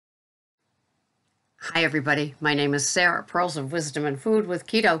Hi, everybody. My name is Sarah, Pearls of Wisdom and Food with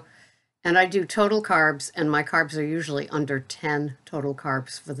Keto, and I do total carbs, and my carbs are usually under 10 total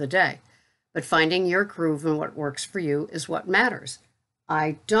carbs for the day. But finding your groove and what works for you is what matters.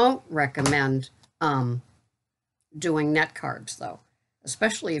 I don't recommend doing net carbs, though,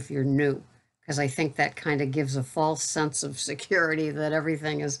 especially if you're new, because I think that kind of gives a false sense of security that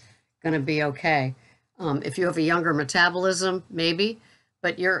everything is going to be okay. If you have a younger metabolism, maybe.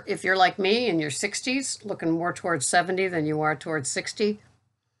 But if you're like me in your 60s, looking more towards 70 than you are towards 60,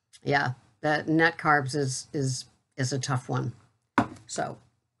 yeah, that net carbs is a tough one. So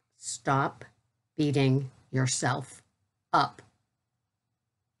stop beating yourself up.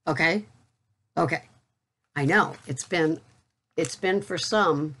 Okay? Okay. I know it's been for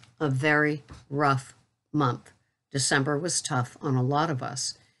some a very rough month. December was tough on a lot of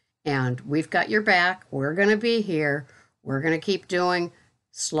us. And we've got your back. We're going to be here. We're going to keep doing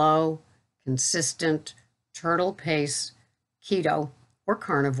slow, consistent, turtle pace, keto or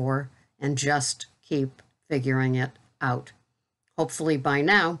carnivore, and just keep figuring it out. Hopefully by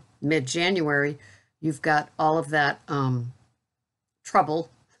now, mid-January, you've got all of that trouble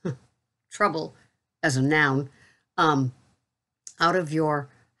as a noun, out of your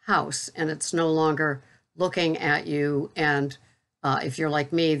house, and it's no longer looking at you. And if you're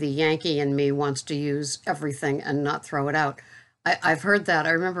like me, the Yankee in me wants to use everything and not throw it out. I've heard that. I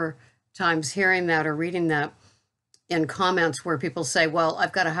remember times hearing that or reading that in comments where people say, well,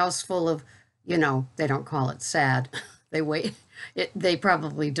 I've got a house full of, they don't call it sad. They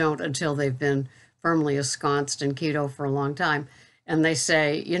probably don't until they've been firmly ensconced in keto for a long time. And they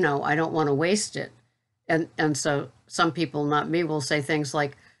say, I don't want to waste it. And so some people, not me, will say things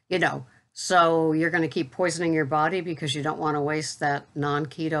like, so you're going to keep poisoning your body because you don't want to waste that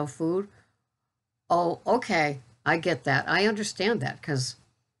non-keto food? Oh, okay. I get that. I understand that because,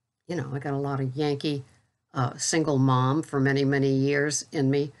 I got a lot of Yankee single mom for many, many years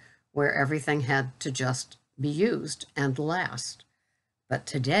in me where everything had to just be used and last. But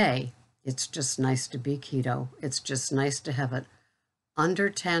today, it's just nice to be keto. It's just nice to have it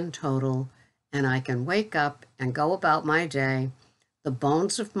under 10 total, and I can wake up and go about my day. The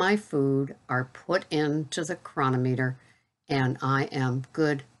bones of my food are put into the chronometer, and I am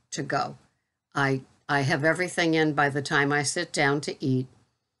good to go. I have everything in by the time I sit down to eat.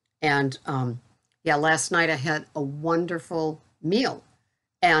 And last night I had a wonderful meal,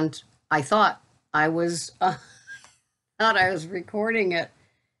 and I thought I was recording it,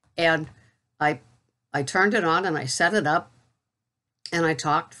 and I turned it on and I set it up, and I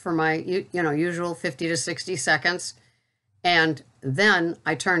talked for my usual 50 to 60 seconds, and then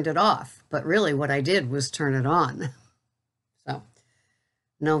I turned it off. But really, what I did was turn it on. So.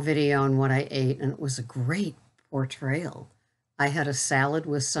 No video on what I ate, and it was a great portrayal. I had a salad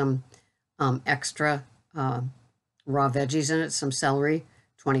with some extra raw veggies in it, some celery,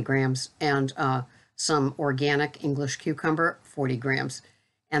 20 grams, and some organic English cucumber, 40 grams.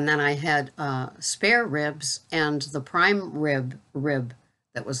 And then I had spare ribs and the prime rib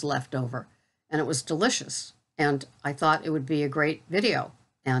that was left over, and it was delicious. And I thought it would be a great video,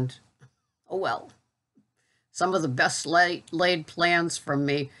 and oh well. Some of the best laid plans from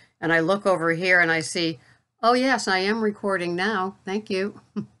me. And I look over here and I see, oh, yes, I am recording now. Thank you.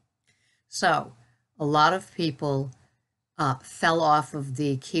 So a lot of people fell off of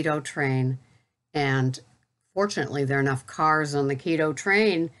the keto train. And fortunately, there are enough cars on the keto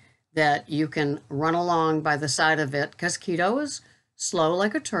train that you can run along by the side of it, because keto is slow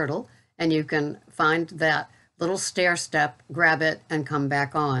like a turtle. And you can find that little stair step, grab it, and come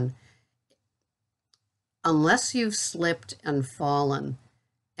back on. Unless you've slipped and fallen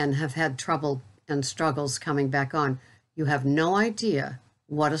and have had trouble and struggles coming back on, you have no idea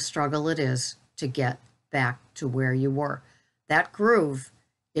what a struggle it is to get back to where you were. That groove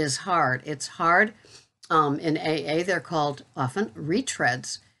is hard. It's hard. In AA, they're called often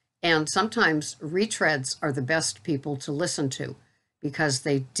retreads. And sometimes retreads are the best people to listen to because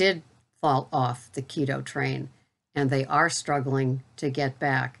they did fall off the keto train and they are struggling to get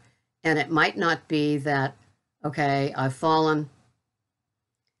back. And it might not be that, okay, I've fallen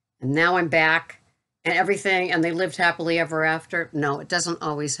and now I'm back and everything, and they lived happily ever after. No, it doesn't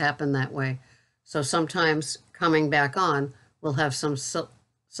always happen that way. So sometimes coming back on will have some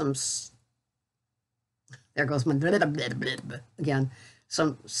there goes my again,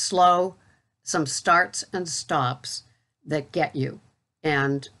 some starts and stops that get you.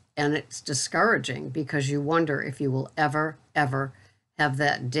 And it's discouraging because you wonder if you will ever have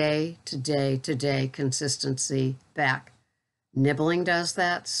that day to day consistency back. Nibbling does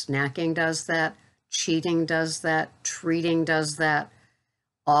that, snacking does that, cheating does that, treating does that.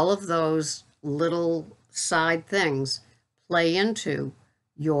 All of those little side things play into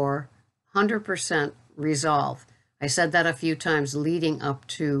your 100% resolve. I said that a few times leading up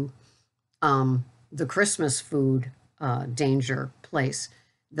to the Christmas food danger place,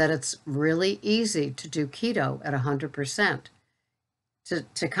 that it's really easy to do keto at 100%.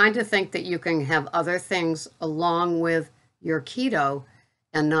 To kind of think that you can have other things along with your keto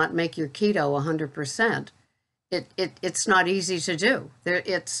and not make your keto 100%, it's not easy to do.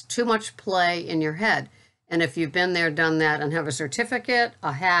 It's too much play in your head. And if you've been there, done that, and have a certificate,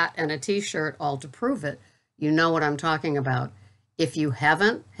 a hat, and a t-shirt all to prove it, you know what I'm talking about. If you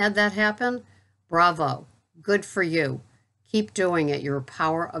haven't had that happen, bravo, good for you. Keep doing it. You're a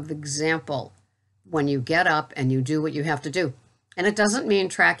power of example when you get up and you do what you have to do. And it doesn't mean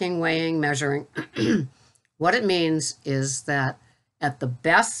tracking, weighing, measuring. What it means is that at the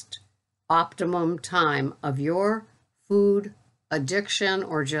best optimum time of your food addiction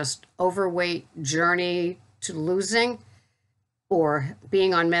or just overweight journey to losing or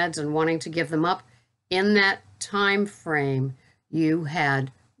being on meds and wanting to give them up, in that time frame, you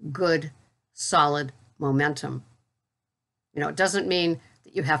had good, solid momentum. You know, it doesn't mean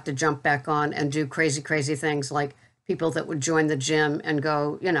that you have to jump back on and do crazy, crazy things like people that would join the gym and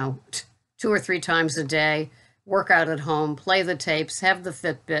go, 2 or 3 times a day, work out at home, play the tapes, have the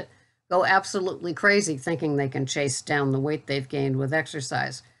Fitbit, go absolutely crazy thinking they can chase down the weight they've gained with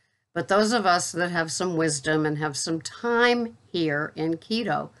exercise. But those of us that have some wisdom and have some time here in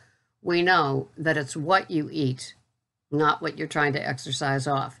keto, we know that it's what you eat, not what you're trying to exercise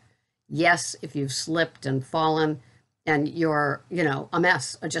off. Yes, if you've slipped and fallen and you're, a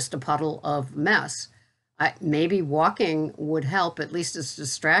mess, just a puddle of mess, maybe walking would help. At least it's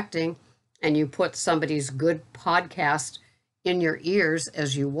distracting, and you put somebody's good podcast in your ears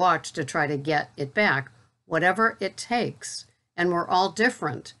as you watch to try to get it back, whatever it takes. And we're all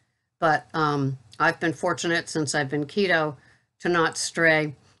different. But I've been fortunate since I've been keto to not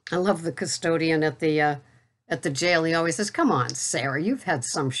stray. I love the custodian at the jail. He always says, "Come on, Sarah, you've had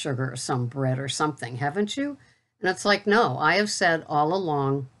some sugar or some bread or something, haven't you?" And it's like, no, I have said all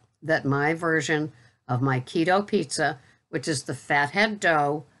along that my version of my keto pizza, which is the fathead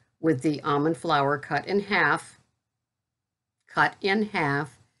dough with the almond flour cut in half,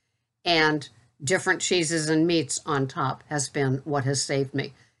 and different cheeses and meats on top, has been what has saved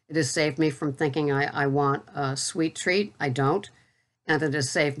me. It has saved me from thinking I want a sweet treat. I don't. And it has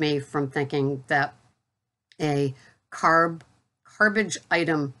saved me from thinking that a garbage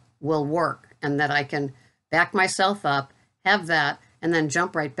item will work and that I can back myself up, have that, and then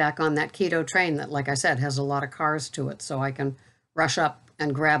jump right back on that keto train that, like I said, has a lot of cars to it. So I can rush up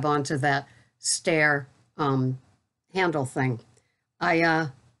and grab onto that stair handle thing. I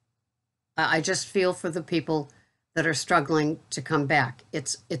just feel for the people that are struggling to come back.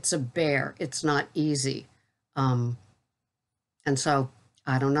 It's a bear. It's not easy. And so,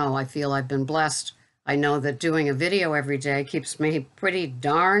 I don't know. I feel I've been blessed. I know that doing a video every day keeps me pretty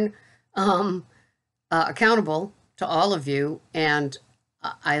darn accountable to all of you. And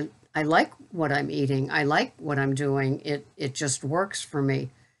I like what I'm eating. I like what I'm doing. It just works for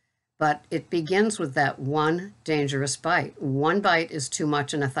me. But it begins with that one dangerous bite. One bite is too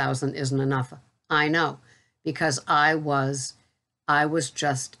much and 1,000 isn't enough. I know, because I was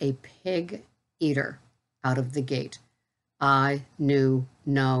just a pig eater out of the gate. I knew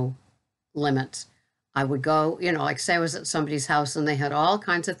no limits. I would go, like say I was at somebody's house and they had all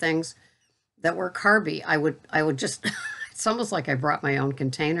kinds of things that were carby. I would just, it's almost like I brought my own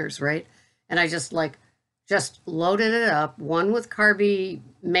containers, right? And I just loaded it up, one with carby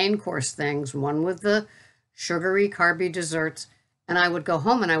main course things, one with the sugary carby desserts. And I would go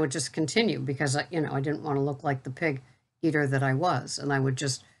home and I would just continue because, I didn't want to look like the pig eater that I was. And I would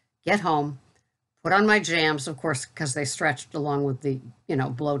just get home, put on my jams, of course, because they stretched along with the,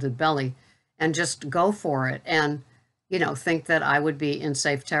 bloated belly, and just go for it. And, think that I would be in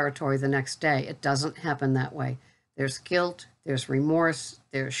safe territory the next day. It doesn't happen that way. There's guilt, there's remorse,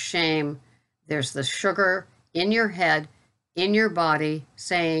 there's shame, there's the sugar in your head, in your body,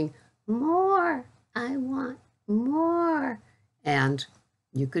 saying, more, I want more. And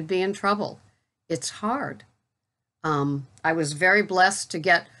you could be in trouble. It's hard. I was very blessed to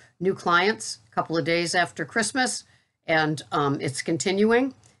get new clients a couple of days after Christmas, and it's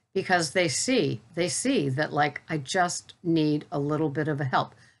continuing because they see that, I just need a little bit of a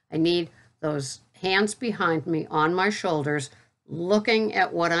help. I need those hands behind me on my shoulders, looking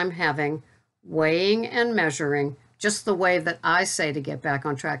at what I'm having, weighing and measuring, just the way that I say to get back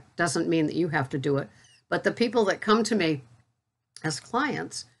on track. Doesn't mean that you have to do it. But the people that come to me as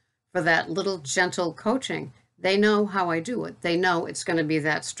clients for that little gentle coaching, They know how I do it. They know it's going to be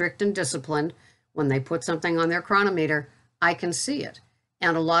that strict and disciplined. When they put something on their chronometer, I can see it.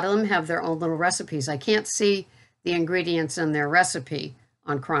 And a lot of them have their own little recipes. I can't see the ingredients in their recipe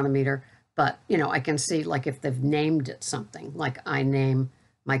on chronometer, but I can see, like, if they've named it something, like I name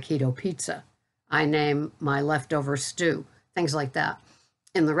my keto pizza, I name my leftover stew, things like that.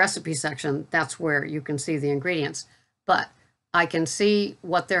 In the recipe section, that's where you can see the ingredients. But I can see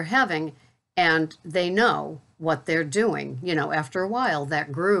what they're having, and they know what they're doing. After a while,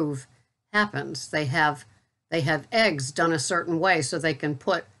 that groove happens. They have eggs done a certain way so they can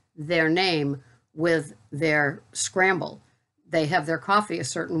put their name with their scramble. They have their coffee a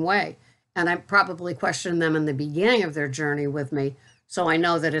certain way. And I probably questioned them in the beginning of their journey with me, so I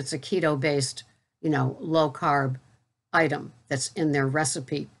know that it's a keto-based, low carb item that's in their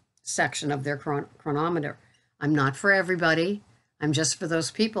recipe section of their chronometer. I'm not for everybody. I'm just for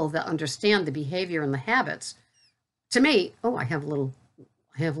those people that understand the behavior and the habits. To me, I have a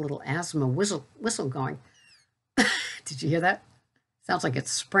little asthma whistle going. Did you hear that? Sounds like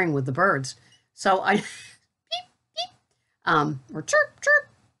it's spring with the birds. So I, beep, beep, or chirp, chirp.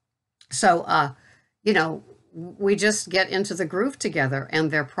 So, we just get into the groove together, and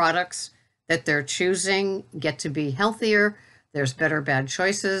their products that they're choosing get to be healthier. There's better bad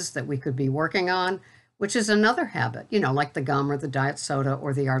choices that we could be working on, which is another habit, like the gum or the diet soda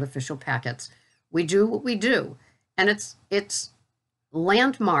or the artificial packets. We do what we do, and it's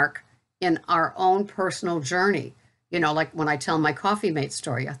landmark in our own personal journey. Like when I tell my coffee mate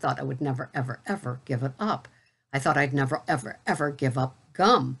story, I thought I would never, ever, ever give it up. I thought I'd never, ever, ever give up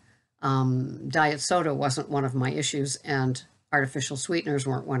gum. Diet soda wasn't one of my issues, and artificial sweeteners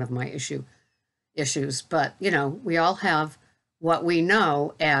weren't one of my issues. But, we all have what we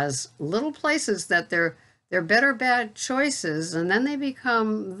know as little places that they're better bad choices, and then they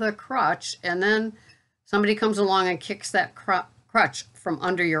become the crutch, and then somebody comes along and kicks that crutch from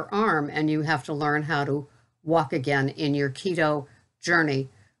under your arm, and you have to learn how to walk again in your keto journey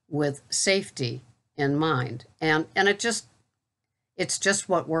with safety in mind. And it's just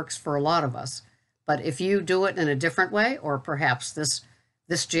what works for a lot of us. But if you do it in a different way, or perhaps this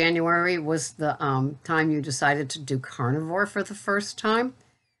January was the time you decided to do carnivore for the first time,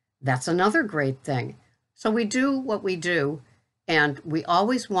 that's another great thing. So we do what we do, and we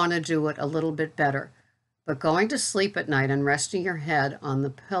always want to do it a little bit better. But going to sleep at night and resting your head on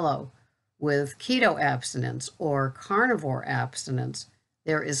the pillow with keto abstinence or carnivore abstinence,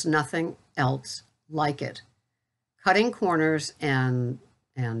 there is nothing else like it. Cutting corners and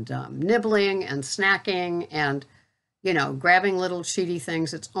nibbling and snacking and grabbing little cheaty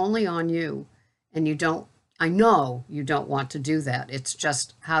things, it's only on you. And I know you don't want to do that. It's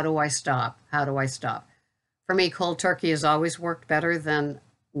just, how do I stop? How do I stop? For me, cold turkey has always worked better than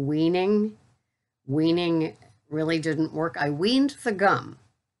weaning. Weaning really didn't work. I weaned the gum,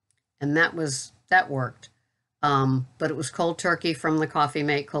 and that worked. But it was cold turkey from the coffee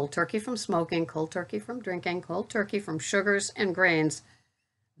mate, cold turkey from smoking, cold turkey from drinking, cold turkey from sugars and grains.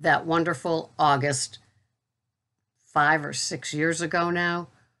 That wonderful August, 5 or 6 years ago now,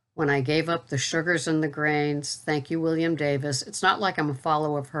 when I gave up the sugars and the grains. Thank you, William Davis. It's not like I'm a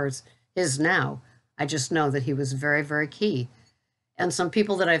follower of his now. I just know that he was very, very key. And some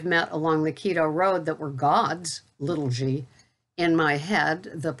people that I've met along the keto road that were gods, little g, in my head,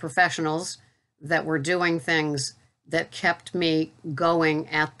 the professionals that were doing things that kept me going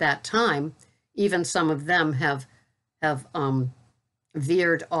at that time, even some of them have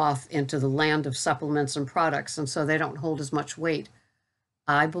veered off into the land of supplements and products, and so they don't hold as much weight.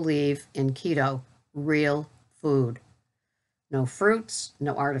 I believe in keto, real food. No fruits,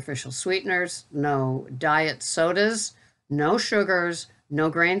 no artificial sweeteners, no diet sodas, no sugars, no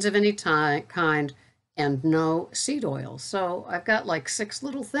grains of any kind, and no seed oil. So I've got like 6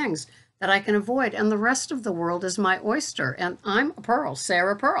 little things that I can avoid, and the rest of the world is my oyster, and I'm a Pearl,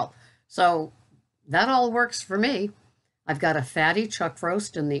 Sarah Pearl. So that all works for me. I've got a fatty chuck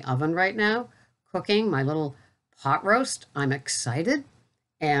roast in the oven right now, cooking my little pot roast. I'm excited,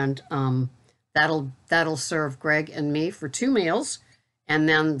 and that'll serve Greg and me for 2 meals, and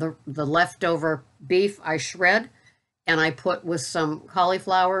then the leftover beef I shred, and I put with some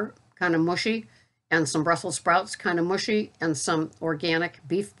cauliflower, kind of mushy, and some Brussels sprouts, kind of mushy, and some organic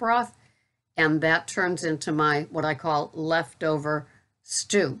beef broth, and that turns into my, what I call, leftover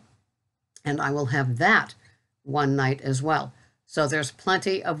stew. And I will have that one night as well. So there's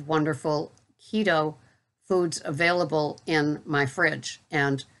plenty of wonderful keto foods available in my fridge,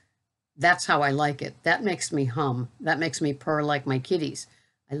 and that's how I like it. That makes me hum. That makes me purr like my kitties.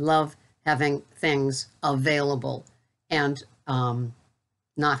 I love having things available and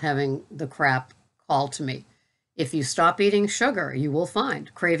not having the crap call to me. If you stop eating sugar, you will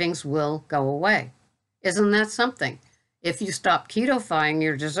find cravings will go away. Isn't that something? If you stop keto-fying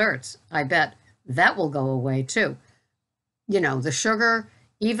your desserts, I bet that will go away too. You know, the sugar,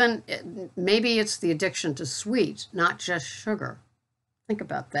 even maybe it's the addiction to sweet, not just sugar. Think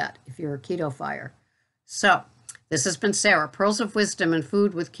about that if you're a keto-fyer. So this has been Sarah, Pearls of Wisdom and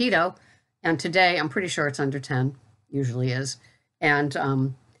Food with Keto. And today, I'm pretty sure it's under 10, usually is. And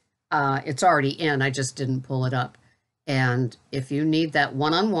it's already in, I just didn't pull it up. And if you need that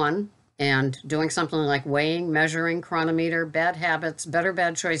one-on-one and doing something like weighing, measuring, chronometer, bad habits, better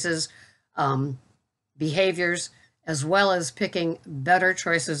bad choices, behaviors, as well as picking better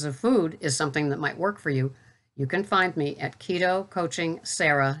choices of food is something that might work for you, you can find me at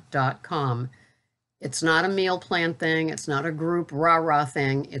ketocoachingsarah.com. It's not a meal plan thing. It's not a group rah-rah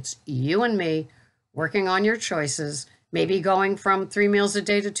thing. It's you and me working on your choices, maybe going from 3 meals a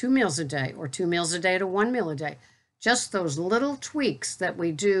day to 2 meals a day, or 2 meals a day to 1 meal a day. Just those little tweaks that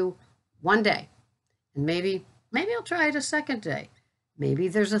we do one day. And maybe I'll try it a second day. Maybe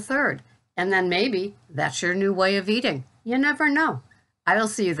there's a third. And then maybe that's your new way of eating. You never know. I will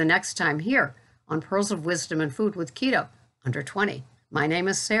see you the next time here on Pearls of Wisdom and Food with Keto, under 20. My name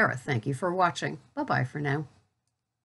is Sarah. Thank you for watching. Bye-bye for now.